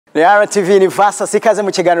RwandaTV ni vasa sikaze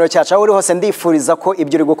mu kiganiro cyacu aho uri hose ndifuriza ko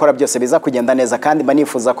ibyo uri gukora byose biza kugenda neza kandi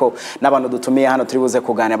banifuza ko n'abantu dutumiye hano turi buze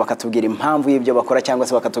kuganira bakatubwira impamvu y'ibyo bakora cyangwa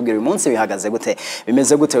se bakatubwira uyu munsi bihagaze gute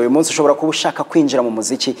bimeze gute uyu munsi ushobora kuba ushaka kwinjira mu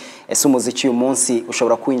muziki ese umuziki uyu munsi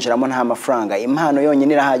ushobora kwinjiramo nta mafaranga impano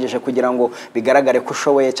yonyine irahagije kugira ngo bigaragare ko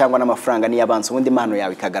ushoboye cyangwa n'amafaranga ni yabanze ubundi impano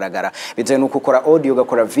yawe ikagaragara bitewe nuko ukora audio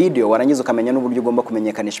ugakora video warangiza ukamenya n'uburyo ugomba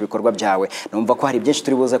kumenyekanisha ibikorwa byawe numva ko hari byinshi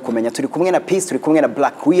turi buze kumenya turi kumwe na Peace turi kumwe na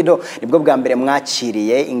Black nibwo bwa mbere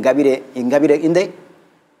mwakiriye ingabire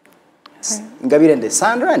nde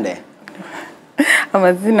Sandra nde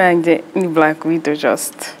amazina yanjye ni Black Widow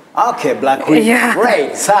just okay Black Widow yeah.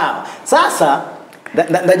 Great sasa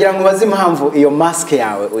ndagira ngo bazi impamvu iyo mask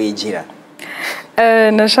yawe uyigira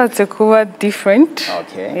nashatse kuba different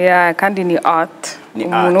okay yeah kandi ni art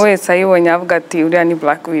umuntu wese ayibonye avuga ati uriya ni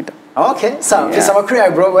Black Widow okay so Peace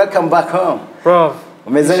amakuru bro welcome back home bro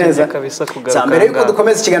umeze neza mbere yuko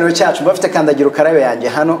dukomeza ikiganiro cyacu bafite kandagira ukarabe yanjye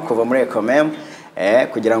hano kuva muri ekomem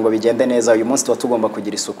kugira ngo bigende neza uyu munsi tugomba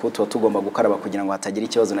kugira isuku tugomba gukaraba kugira ngo hatagira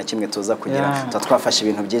ikibazo na kimwe tuza kugira twafashe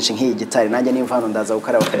ibintu byinshi nk'iyi gitari nanjye n'imvano ndaza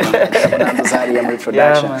gukaraba kugira ngo nando zariya muri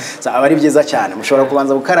production abari byiza cyane mushobora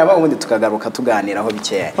kubanza gukaraba ubundi tukagaruka tuganiraho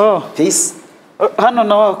bikeya Peace hano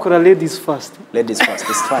nawe akora ladies first it's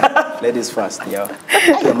fine ladies first yo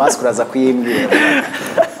iyo mask uraza kuyimbwira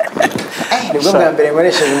nibwo bwa mbere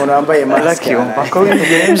nkoresheje umuntu wambaye mask mpaka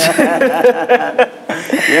w'ingenzi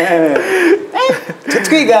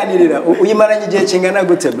twiganirira uyimaranye igihe kingana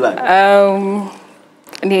gute Black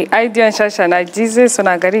ni idea nshasha nagize so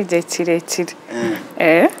nagari igihe kirekire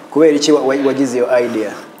kubera iki wagize iyo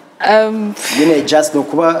idea nyine just no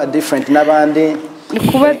kuba different n'abandi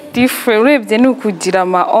kuba different urebye ni ukugira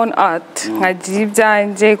ama own art nkagira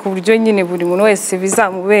ibyanjye ku buryo nyine buri muntu wese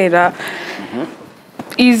bizamubera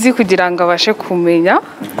easy kugira ngo abashe kumenya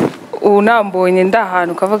unambonye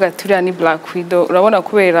ndahantu kavuga ati uriya ni Black Widow urabona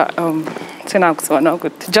kubera sinagusobanura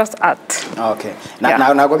gute just art okay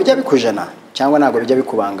nago bijya bikujana cyangwa nago bijya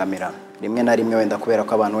bikubangamira rimwe na rimwe wenda kubera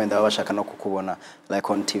ko abantu wenda babashaka no kukubona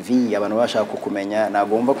like on TV abantu bashaka kukumenya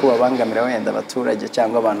nagomba kuba bangamira wenda abaturage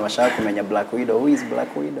cyangwa abantu bashaka kumenya Black Widow who is Black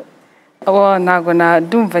Widow nago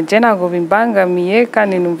ndumva je nago bimbangamiye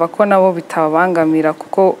kandi numva ko nabo bitabangamira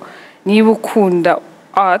kuko niba ukunda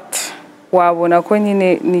art wabona ko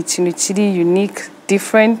nyine ni ikintu kiri unique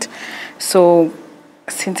different so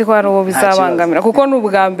sinzi ko haro bizabangamira kuko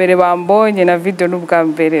n'ubwa mbere bambonye na video n'ubwa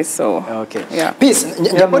mbere so okay Peace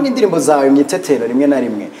njabona indirimbo zawe myitetero rimwe na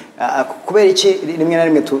rimwe kubera iki rimwe na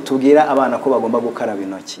rimwe tubwira abana ko bagomba gukaraba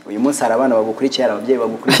intoki uyu munsi hari abana bagukurikiye hari ababyeyi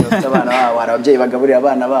bagukurikiye abana babo hari ababyeyi bagaburira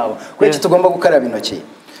abana babo kubera iki tugomba gukaraba intoki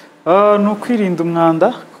no kwirinda umwanda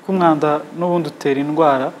kuko umwanda n'ubundi utera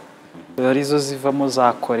indwara arizo zivamo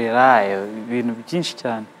za korera ibintu byinshi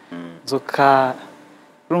cyane zoka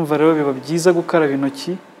urumva rero biba byiza gukaraba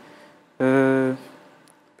intoki mbere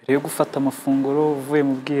yo gufata amafunguro uvuye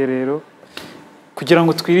mu bwiherero kugira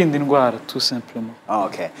ngo twirinde indwara tout simplement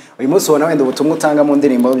okay uyu munsi ubona wenda ubutumwa utanga mu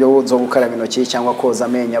ndirimbo zo gukaraba intoki cyangwa koza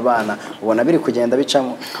amenyo abana ubona biri kugenda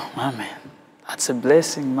bicamo man that's a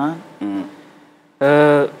blessing man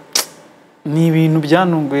ni ibintu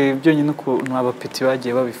byanunguye byonyine ukuntu abapeti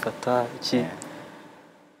bagiye babifata iki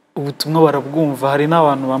ubutumwa barabwumva hari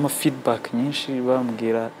n'abantu bama feedback nyinshi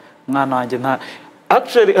bambwira umwana wanjye nta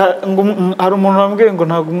actually hari umuntu wambwiye ngo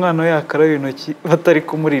ntago umwana we yakaraba intoki batari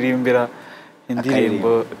kumuririmbira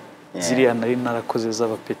indirimbo ziriya nari narakoze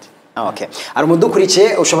z'abapeti okay ari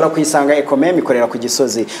umudukurikiye ushobora kuyisanga ekomem ikorera ku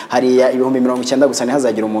Gisozi hari 90 gusa ni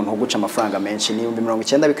hazagira umuntu uguca amafaranga menshi ni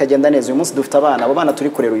 90 bikagenda neza uyu munsi dufite abana abo bana turi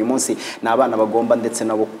kurera uyu munsi na abana bagomba ndetse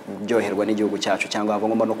nabo byoherwa n'igihugu cyacu cyangwa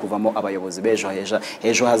bagomba no kuvamo abayobozi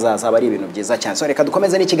bejo hazaza bari ibintu byiza cyane so reka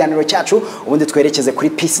dukomeze n'ikiganiro cyacu ubundi twerekeze kuri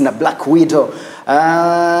Peace na Black Widow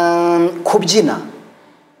kubyina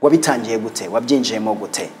wabitangiye gute wabyinjiyemo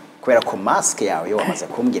gute kubera ko mask yawe yo wamaze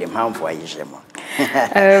kumbwira impamvu wayijemo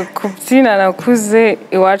kubyina nakuze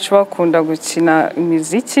iwacu bakunda gukina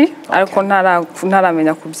imiziki ariko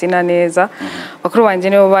ntaramenya kubyina neza bakuru banje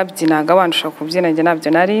nibo babyinaga bandusha kubyina nge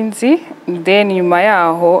nabyo narinzi then nyuma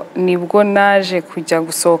yaho nibwo naje kujya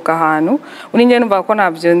gusohoka ahantu uri nge numva ko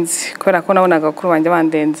nabyo nzi kubera ko nabonaga bakuru banje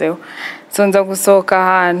bandenzeho so nza gusohoka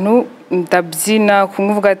ahantu ndabyina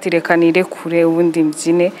kumvuga ati reka nirekure ubundi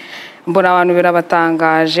mbyine mbona abantu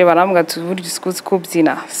birabatangaje barambwa ati buryo isikuzi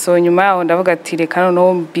kubyina so nyuma yaho ndavuga ati reka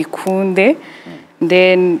noneho mbikunde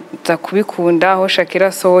then ndakubikunda aho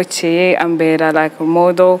Shakira sohokeye ambera like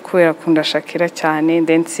model kubera kunda Shakira cyane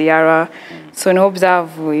then Ciara so niho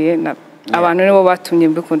byavuye abantu nibo batumye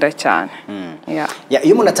mbikunda cyane.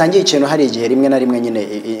 Iyo umuntu atangiye ikintu hari igihe rimwe na rimwe nyine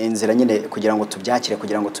inzira nyine kugira ngo tubyakire,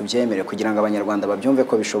 kugira ngo tubyemere, kugira ngo abanyarwanda babyumve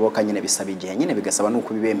ko bishoboka nyine bisaba igihe, nyine bigasaba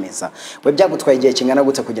nuko bibemeza. We byagutwaye igihe kingana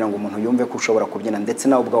gute kugira ngo umuntu yumve ko ushobora kubyina ndetse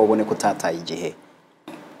nawe ubwawe ubone ko utataye igihe?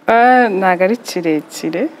 Ntago ari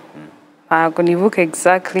kirekire, ntago nibuka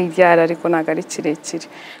exactly ryari, ariko ntago ari kirekire.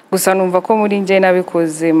 Gusa numva ko muri njye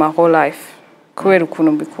nabikoze my whole life kubera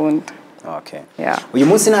ukuntu mbikunda. Uyu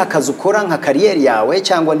munsi nta kazi ukora nka kariyeri yawe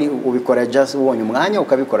cyangwa ni ubikora just ubonye umwanya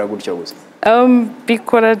ukabikora gutyo gusa?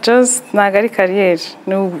 Bikora just ntago ari kariyeri,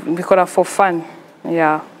 bikora for fun.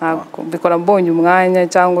 Bikora mbonye umwanya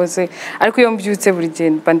cyangwa se, ariko iyo mbyutse buri gihe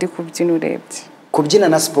mba ndi kubyina urebye. Kubyina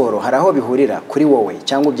na siporo hari aho bihurira kuri wowe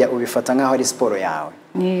cyangwa ubifata nk'aho ari siporo yawe?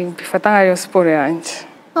 Ni bifata nk'aho ari siporo yanjye.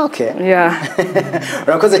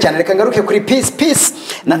 Urakoze cyane. Reka ngaruke kuri peace.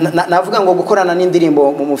 Navuga ngo gukorana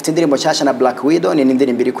n'indirimbo, mufite indirimbo cyashya na Black Widow, ni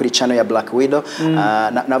indirimbo iri kuri channel ya Black Widow.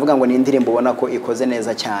 Navuga ngo ni indirimbo ubona ko ikoze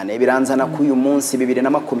neza cyane. Biranzana ku uyu munsi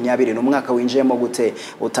 2020 n'umwaka winjiyemo gute,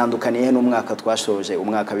 utandukaniye n'umwaka twashoje,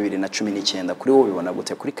 umwaka 2019. Kuri wowe ubibona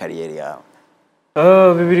gute kuri kariyeri yawe?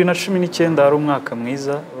 2019 ari umwaka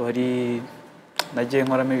mwiza, wari nagiye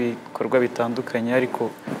nkoramo ibikorwa bitandukanye,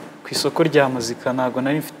 ariko ku isoko rya muzika ntago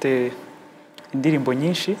nari mfite indirimbo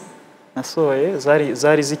nyinshi nasohoye,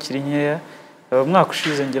 zari zikiri nkeya. Umwaka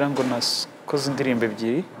ushize ngira ngo nakoze indirimbo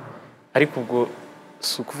 2, ariko ubwo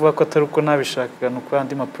si ukuvuga ko atari uko nabishakaga, nuko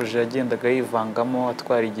andi maproje yagendaga yivangamo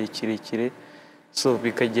atwara igihe kirekire, so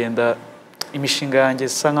bikagenda imishinga yanjye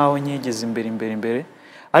isa nkaho nyigeze imbere.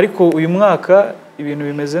 Ariko uyu mwaka ibintu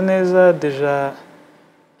bimeze neza, deja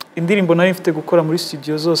indirimbo nari mfite gukora muri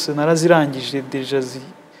studio zose narazirangije, deja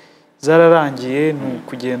zararangiye, ni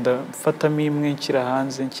kugenda mfatamo imwe nshyira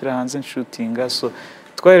hanze nshutinga. So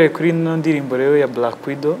twarere kuri ino ndirimbo rero ya Black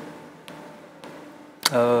Widow.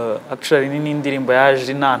 Actually ni indirimbo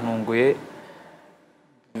yaje nantunguye,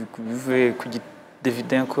 bivuye ku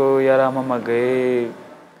David ko yarampamagaye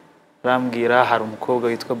arambwira hari umukobwa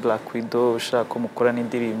witwa Black Widow ushaka ko mukora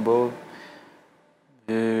n'indirimbo,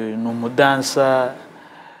 ni umudansa,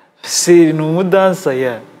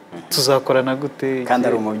 tuzakorana gute kandi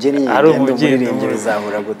ari umubyinnyi ngende umuririmbyi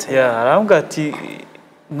bizahura gute? Arambwira ati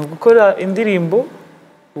ni gukora indirimbo,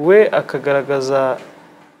 we akagaragaza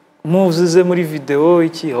muvuze muri video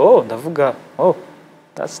iki. Ndavuga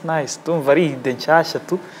that's nice, tumva ari ide nshyashya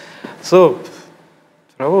tu. So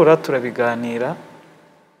turahura turabiganira,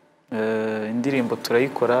 indirimbo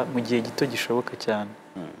turayikora mu gihe gito gishoboka cyane.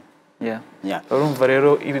 Urumva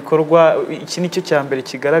rero ibikorwa, iki nicyo cya mbere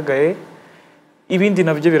kigaragaye, ibindi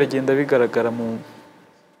nabyo biragenda bigaragara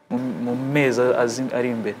mu mezi ari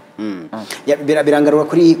imbere. Birangarura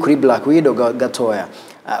kuri Black Widow gatoya.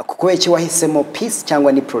 Kuko iki wahisemo peace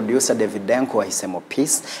cyangwa ni producer David ko wahisemo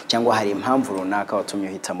peace cyangwa hari impamvu runaka watumye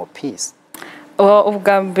uhitamo peace?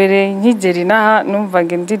 Ubwa mbere nkigera inaha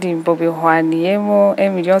numvaga indirimbo bihwaniyemo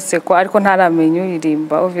Emillion Seko, ariko ntaramenya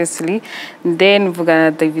uririmba obviously. Then mvugana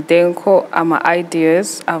na David ko ama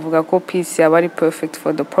ideas avuga ko peace yaba ari perfect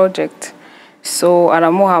for the project, so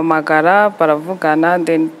aramuhamagara baravugana,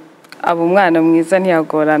 then abo mwana mwiza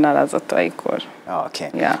ntiyagorana araza turayikora.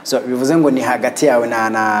 So bivuze ngo ni hagati yawe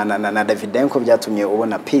na David ko byatumye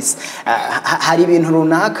ubona peace. Hari ibintu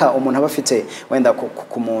runaka umuntu aba afite wenda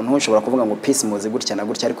ku muntu ushobora kuvuga ngo peace muzi gutya na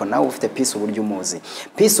gutya, ariko nawe ufite peace uburyo umuzi.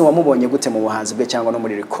 Peace wamubonye gute mu buhanzi bwe cyangwa no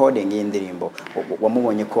muri recording y'indirimbo?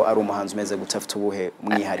 Wamubonye ko ari umuhanzi umeze gute, afite ubuhe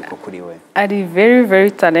umwihariko kuri we? Ari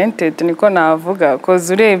very talented, niko navuga,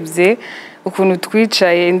 cause urebye ukuntu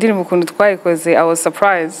twicaye indirimbo ukuntu twayikoze, I was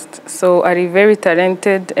surprised. So ari very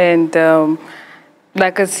talented and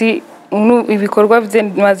like I see ibikorwa bye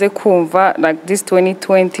maze kumva, like this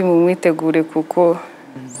 2020 mu mwitegure kuko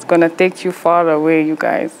it's gonna take you far away, you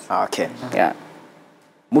guys.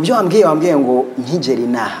 Mu byo wambwiye ngo nkigera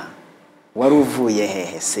inaha wari uvuye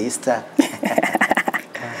hehe sister?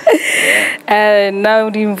 Now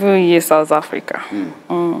mvuye South Africa.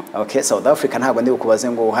 South Africa. Ntabwo ndi ukubaze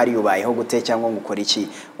ngo hari ubayeho gute cyangwa ngo ukora iki,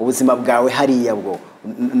 ubuzima bwawe hariya bwo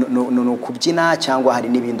no kubyina cyangwa hari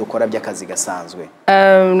n'ibindi ukora by'akazi gasanzwe?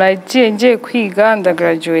 Nagiye kwiga,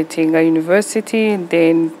 ndagraduating university,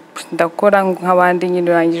 then ndakora nk'abandi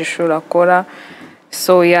nyine urangije ishuri akora.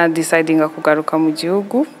 So deciding kugaruka mu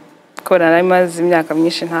gihugu kora nari maze imyaka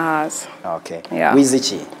myinshi ntahaza. Wize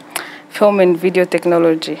iki? Film and video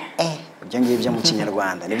technology. Ibyo ngibyo mu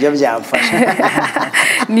Kinyarwanda nibyo byamfasha.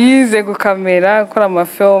 Nize gukamera, gukora ama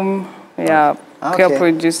film,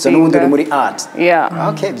 so n'ubundi uri muri art.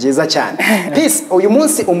 Okay, byiza cyane. Peace, uyu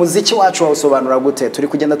munsi umuziki wacu wawusobanura gute? Turi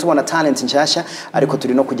kugenda tubona talent nshyashya ariko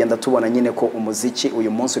turi no kugenda tubona nyine ko umuziki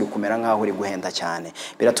uyu munsi uri kumera nkaho uri guhenda cyane.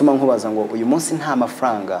 Biratuma nkubaza ngo uyu munsi nta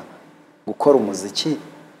mafaranga gukora umuziki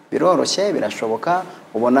biroroshye, birashoboka,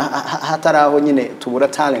 ubona hataraho nyine tubura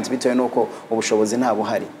talent bitewe nuko ubushobozi nta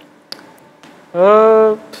buhari?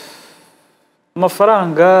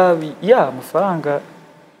 Amafaranga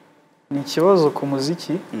ni ikibazo ku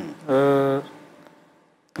muziki.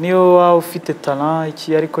 Niyo waba ufite talent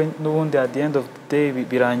iki ariko n'ubundi at the end of the day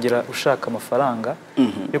birangira ushaka amafaranga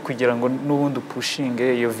yo kugira ngo n'ubundi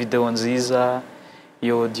upushinge iyo video nziza,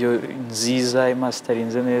 iyo audio nziza,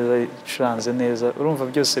 imasterinze neza, icuranze neza, urumva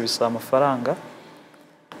byose bisaba amafaranga.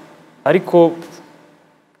 Ariko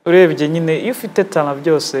urebye nyine iyo ufite talent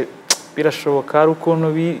byose birashoboka, hari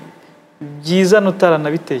ukuntu byiza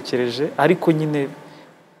nutaranabitekereje ariko nyine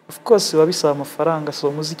of course biba bisaba amafaranga. So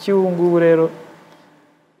umuziki w'ubu ngubu rero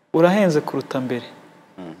urahenze kuruta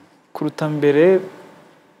mbere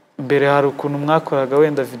hari ukuntu mwakoraga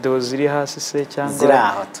wenda video ziri hasi se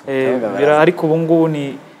cyangwa ariko ubu ngubu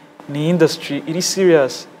ni industry iri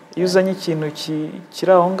serious. Iyo uzanye ikintu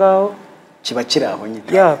kiri aho ngaho kiba kiri aho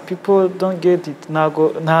nyine. People don't get it.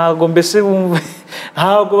 Ntago mbese bumva,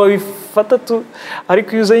 ntago babifata tu,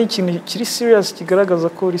 ariko iyo uzanye ikintu kiri serious kigaragaza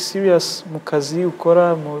ko uri serious mu kazi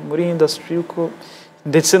ukora muri industry uko,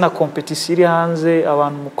 ndetse na competition iri hanze,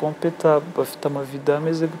 abantu mu competa bafite amavideo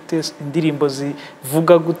ameze gute, indirimbo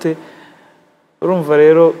zivuga gute, urumva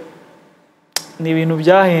rero ni ibintu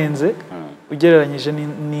byahenze ugereranyije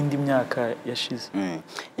n'indi myaka yashize.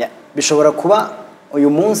 Bishobora kuba uyu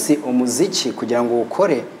munsi umuziki kugira ngo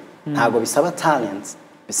ukore ntago bisaba talent,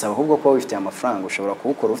 bisaba ahubwo ko ufite amafaranga. Ushobora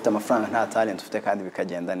kuwukora ufite amafaranga nta talent ufite kandi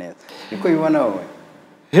bikagenda neza. Niko bibona wowe?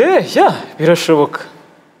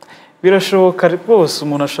 Birashoboka rwose.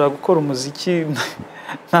 Umuntu ashaka gukora umuziki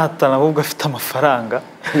nta talent ahubwo afite amafaranga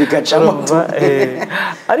bigacamo.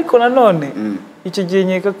 Ariko nanone icyo gihe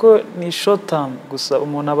nkeka ko ni short term gusa,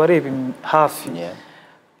 umuntu aba areba hafi.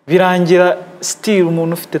 Birangira still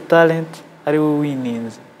umuntu ufite talent ari we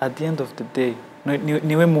wininze. At the end of the day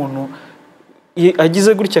niwe muntu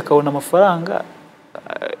agize gutya akabona amafaranga,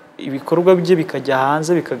 ibikorwa bye bikajya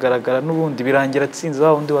hanze bikagaragara, n'ubundi birangira atsinze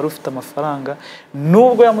wa wundi wari ufite amafaranga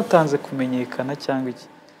nubwo yamutanze kumenyekana cyangwa iki.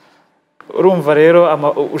 Urumva rero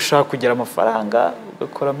ushaka kugira amafaranga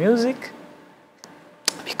ugakora music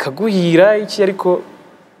bikaguhira iki, ariko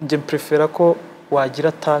njye prefera ko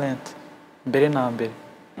wagira talent mbere na mbere.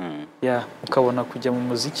 Ukabona kujya mu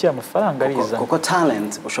muziki amafaranga ariza. Kuko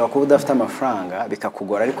talent ushobora kuba udafite amafaranga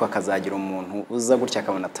bikakugora, ariko akazagira umuntu uza gutya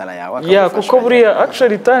akabona talent yawe. Kuko buriya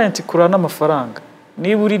actually talent ikura n'amafaranga.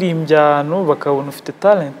 Niba uririmbyano bakabona ufite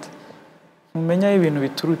talent, umenya ibintu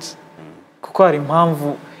biturutse. Kuko hari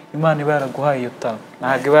impamvu Imana iba yaraguhaye iyo talent,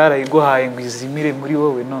 ntabwo iba yarayiguhaye ngo izimire muri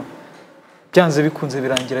wowe, no. Byanze bikunze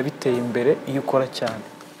birangira biteye imbere iyo ukora cyane.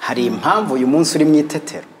 Hari impamvu uyu munsi uri mu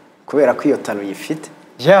itetero kubera ko iyo talent uyifite.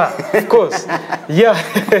 Of course.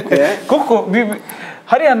 Kuko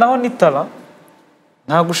hariya naho ni talent.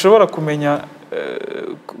 Ntabwo ushobora kumenya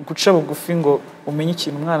guca bugufi ngo umenye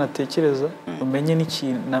ikintu umwana atekereza, umenye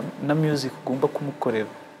n'ikintu na music ugomba kumukorera.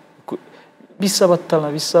 Bisaba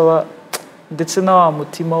talent, bisaba ndetse na wa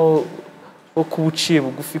mutima wo kubuciye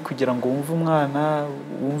bugufi kugira ngo wumve umwana,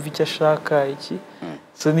 wumve icyo ashaka iki.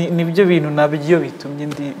 So nibyo bintu nabyo bitumye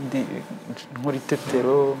ndi nkora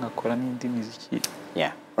itetero nkakora n'indi muziki.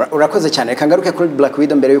 Urakoze cyane. Reka ngaruke kuri Black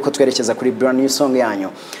Widow mbere yuko twerekeza kuri brand new song yanyu.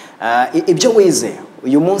 Ibyo wize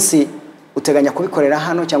uyu munsi uteganya kubikorera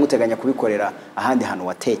hano cyangwa uteganya kubikorera ahandi hantu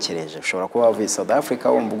watekereje? Ushobora kuba wavuye South Africa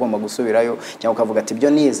wumva ugomba gusubirayo, cyangwa ukavuga ati ibyo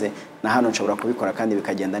nize na hano nshobora kubikora kandi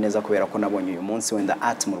bikagenda neza kubera ko nabonye uyu munsi wenda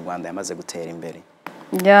art mu Rwanda yamaze gutera imbere.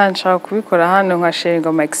 Nshaka kubikora hano nka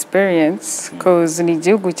sharing my experience, cause ni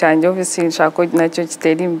igihugu cyanjye obviously nshaka ko nacyo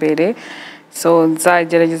kitera imbere. So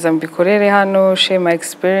nzagerageza mbikorere hano, share my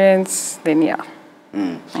experience, then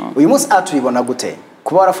Uyu munsi art uyibona gute?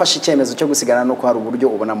 Kuba warafashe icyemezo cyo gusigana no ko hari uburyo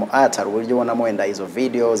ubonamo art, hari uburyo ubonamo wenda izo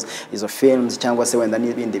videos, izo films, cyangwa se wenda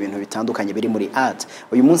n'ibindi bintu bitandukanye biri muri art.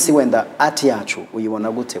 Uyu munsi wenda art yacu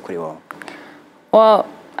uyibona gute kuri wowe?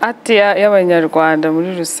 Art y'Abanyarwanda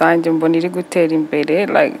muri rusange mbona iri gutera imbere.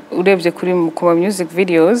 Like urebye kuri mu music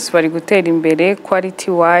videos bari gutera imbere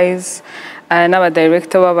quality wise, n'aba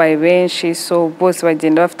director babaye benshi, so bose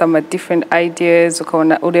bagenda bafite ama different ideas.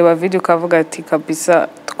 Ukabona ureba video ukavuga ati kabisa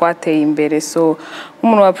twateye imbere. So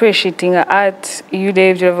umuntu appreciating art, iyo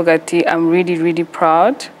urebye uravuga ati I'm really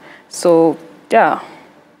proud. So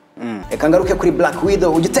Reka ngaruke kuri Black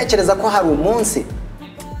Widow. Ujya utekereza ko hari umunsi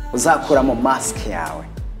uzakuramo mask yawe?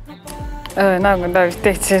 ntabwo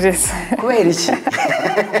ndabitekereza. Kubera iki?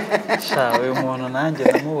 Sha uyu muntu nanjye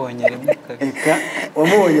namubonye rimwe kabiri.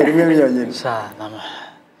 Wamubonye rimwe byonyine? Sha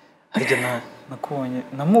harya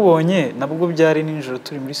namubonye nabwo byari nijoro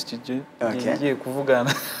turi muri studio ngiye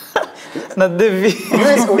kuvugana na David.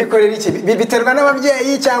 Mwese ubikorera iki? Biterwa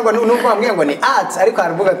n'ababyeyi cyangwa n'uko bamwe ngo ni art, ariko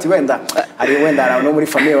haravuga ati wenda hari no muri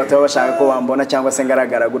famille bataba bashaka ko bambona cyangwa se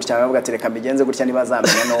ngaragara gutya, bavuga ati reka mbigenze gutya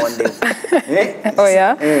nibazamenya n'undi.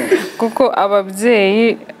 Oya, kuko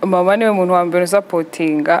ababyeyi mama niwe muntu wa mbere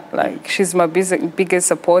supportinga, like she's my biggest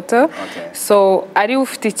supporter. So ari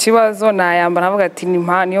ufite ikibazo nayamba navuga ati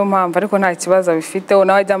niyo mpamvu, ariko nta kibazo bifite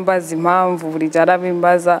nawe ajya mbaza impamvu buri gihe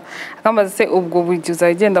arabimbaza, akambaza se ubwo buri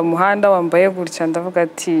uzagenda muhanda wambaye gutya, ndavuga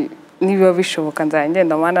ati niba bishoboka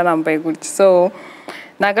nzagenda muhanda nambaye gutya. So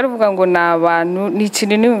nagaruvuga ngo nabantu ni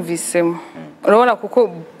ikintu niyumvisemo. Urabona kuko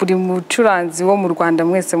buri mucuranzi wo mu Rwanda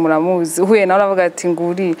mwese muramuzi, uhuye nawe uravuga ati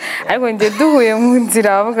nguri, ariko ngiye duhuye mu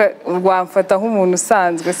nzira bavuga rwamfata nk'umuntu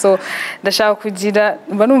usanzwe. So ndashaka kugira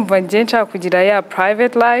numva ngiye nshaka kugira ya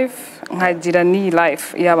private life nkagira ni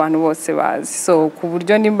life y'abantu bose bazi. So ku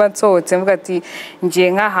buryo nimba nsohotse mvuga ati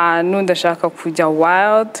ngiye nk'ahantu ndashaka kujya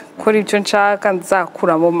wild, kuri icyo nshaka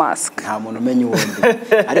nzakuramo mask, nta muntu umenya uwundi,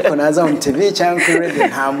 ariko naza on TV cyangwa kuri radio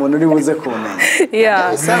nta muntu uri buze kumenya.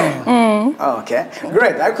 Yeah. Okay,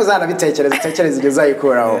 great. Ariko tekereza ibyo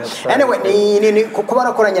uzayikuraho. Anyway, ni kuba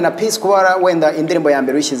rakoranye na Peace, kuba wenda indirimbo ya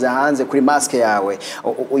mbere uyishyize hanze kuri mask yawe,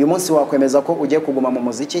 uyu munsi wakwemeza ko ugiye kuguma mu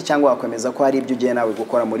muziki cyangwa wakwemeza ko hari ibyo ugiye nawe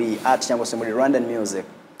gukora muri art cyangwa se muri Rwandan music?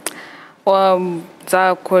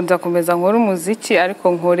 Nzakomeza nkora umuziki,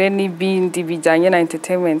 ariko nkore n'ibindi bijyanye na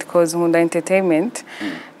entertainment, cause nkunda entertainment.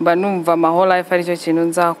 Mba numva my whole life ari cyo kintu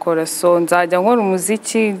nzakora. So nzajya nkora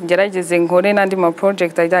umuziki, ngerageze nkore n'andi ma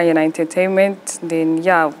project ajyanye na entertainment, then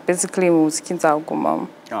yeah, basically umuziki nzagumamo.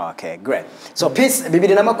 Okay, great. So Peace,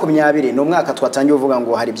 2020 ni umwaka twatangiye uvuga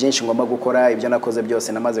ngo hari byinshi ngomba gukora, ibyo nakoze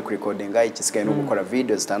byose namaze kurecordinga, ikisigaye no gukora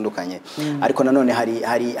videos zitandukanye. Ariko nanone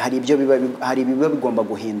hari ibyo biba bigomba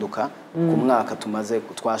guhinduka ku mwaka tumaze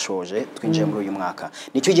twashoje twinjiye muri uyu mwaka.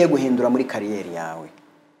 Nicyo ugiye guhindura muri kariyeri yawe?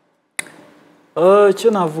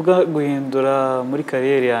 Icyo navuga guhindura muri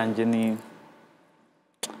kariyeri yanjye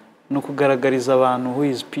ni kugaragariza abantu who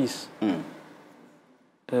is Peace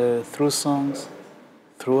through songs,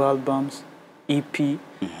 through albums, EP,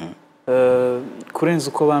 kurenza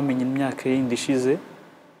uko bamenye imyaka yindi ishize,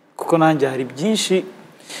 kuko nanjye hari byinshi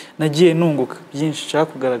nagiye nunguka, byinshi nshaka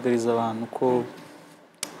kugaragariza abantu ko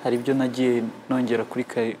hari ibyo nagiye nongera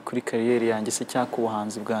kuri kariyeri yanjye se cyangwa ku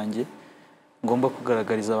buhanzi bwanjye ngomba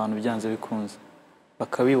kugaragariza abantu byanze bikunze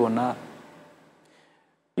bakabibona.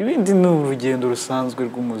 Ibindi ni urugendo rusanzwe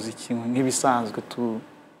rw'umuziki nk'ibisanzwe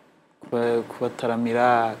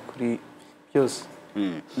kubataramira kuri byose.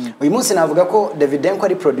 Uyu munsi navuga ko Davidenko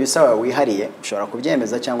ari producer wawe wihariye, ushobora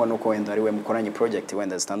kubyemeza cyangwa nuko wenda ari we mukoranye project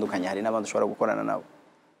wenda zitandukanye, hari n'abandi ushobora gukorana nabo?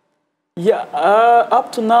 Yeah,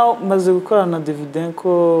 up to now maze gukorana na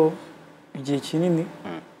Davidenko igihe kinini,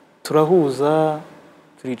 turahuza,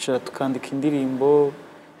 turicara tukandika indirimbo,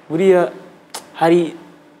 buriya hari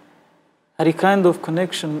kind of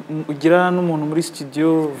connection ugirana n'umuntu muri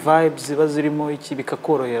studio, vibes ziba zirimo iki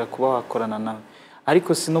bikakorohera kuba wakorana nawe.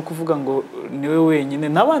 Ariko si no kuvuga ngo niwe wenyine,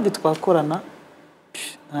 n'abandi twakorana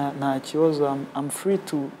nta kibazo. I'm free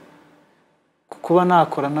to kuba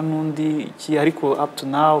nakorana n'undi iki, ariko up to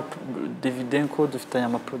now Davidenko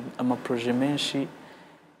dufitanye ama projet menshi,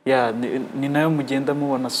 yeah, ni nayo mugenda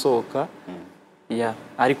mubona soka, yeah,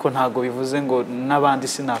 ariko ntago bivuze ngo n'abandi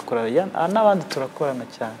sinakora, yeah, n'abandi turakorana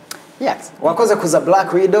cyane. Yes, wakoze kuza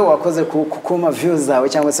Black Widow, wakoze kukuma views zawe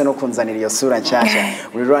cyangwa se no kunzanira iyo sura nshyashya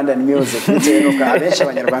muri Rwandan music, bitewe nuko abenshi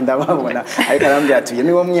abanyarwanda babona, ariko arambwira ati uyu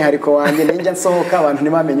ni wo mwihariko wanjye, ninjya nsohoka abantu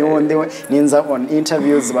ntibamenye uwundi we, ninza on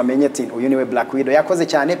interviews bamenye ati uyu ni we Black Widow. Yakoze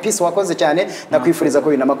cyane Peace, wakoze cyane, nakwifuriza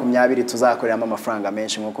ko 2020 tuzakoreramo amafaranga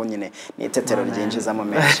menshi nkuko nyine ni itetero ryinjizamo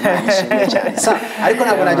menshi. Nishimiye cyane. Ariko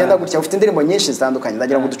ntabwo nagenda gutya, ufite indirimbo nyinshi zitandukanye,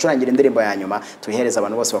 ndagira ngo ducurangire indirimbo ya nyuma tuyihereza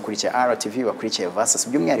abantu bose bakurikiye RwandaTV, bakurikiye Versus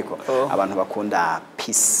by'umwihariko abantu bakunda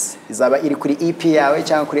Peace. Izaba iri kuri EP yawe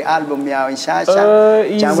cyangwa kuri album yawe nshyashya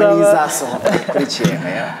cyangwa nizasohoka kurikiye?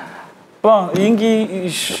 Bon, ingi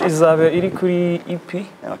izaba iri kuri EP.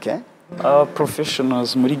 Okay.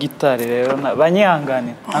 Professionals muri gitari rero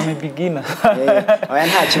banyihanganira, I'm a beginner. Oya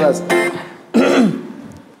nta kibazo.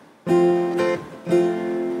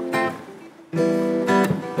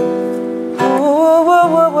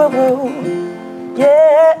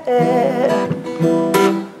 Yeah.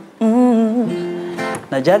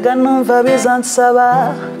 Najyaga numva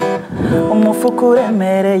bizansaba umufuka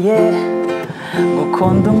uremereye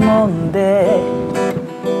gukunda umunde,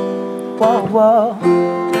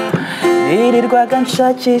 nirirwaga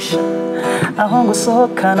nshakisha aho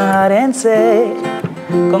ngusohokana harenze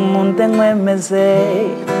ngo nkunde nkwemeze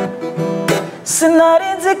sinari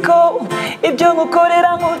nzi ko ibyo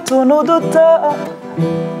ngukorera nk'utuntu duto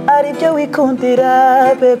ari byo wikundira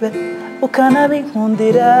bebe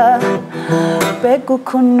ukanabinkundira mbega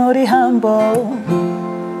ukuntu uri humble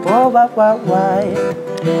woba wawaye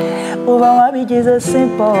uba wabigize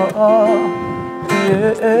simple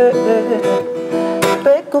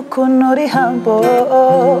mbega ukuntu uri humble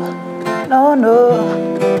no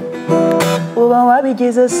uba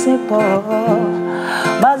wabigize simple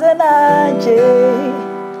maze nanjye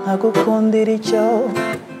nkagukundira icyo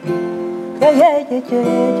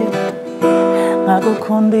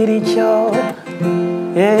nkagukundira icyo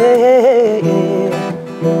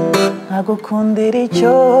nkagukundira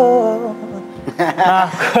icyo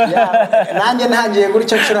nanjye ntangiye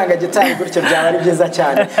gutyo ncuranga gitari gutyo byaba ari byiza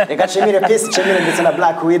cyane reka nshimire Peace nshimire ndetse na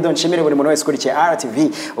Black Widow nshimire buri muntu wese ukurikiye RTV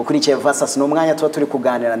ukurikiye Versus ni umwanya tuba turi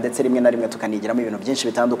kuganira ndetse rimwe na rimwe tukanigiramo ibintu byinshi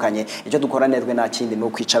bitandukanye icyo dukora netwe nta kindi ni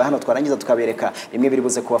ukwicara hano twarangiza tukabereka rimwe biri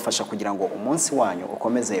buze kubafasha kugira ngo umunsi wanyu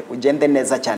ukomeze ugende neza cyane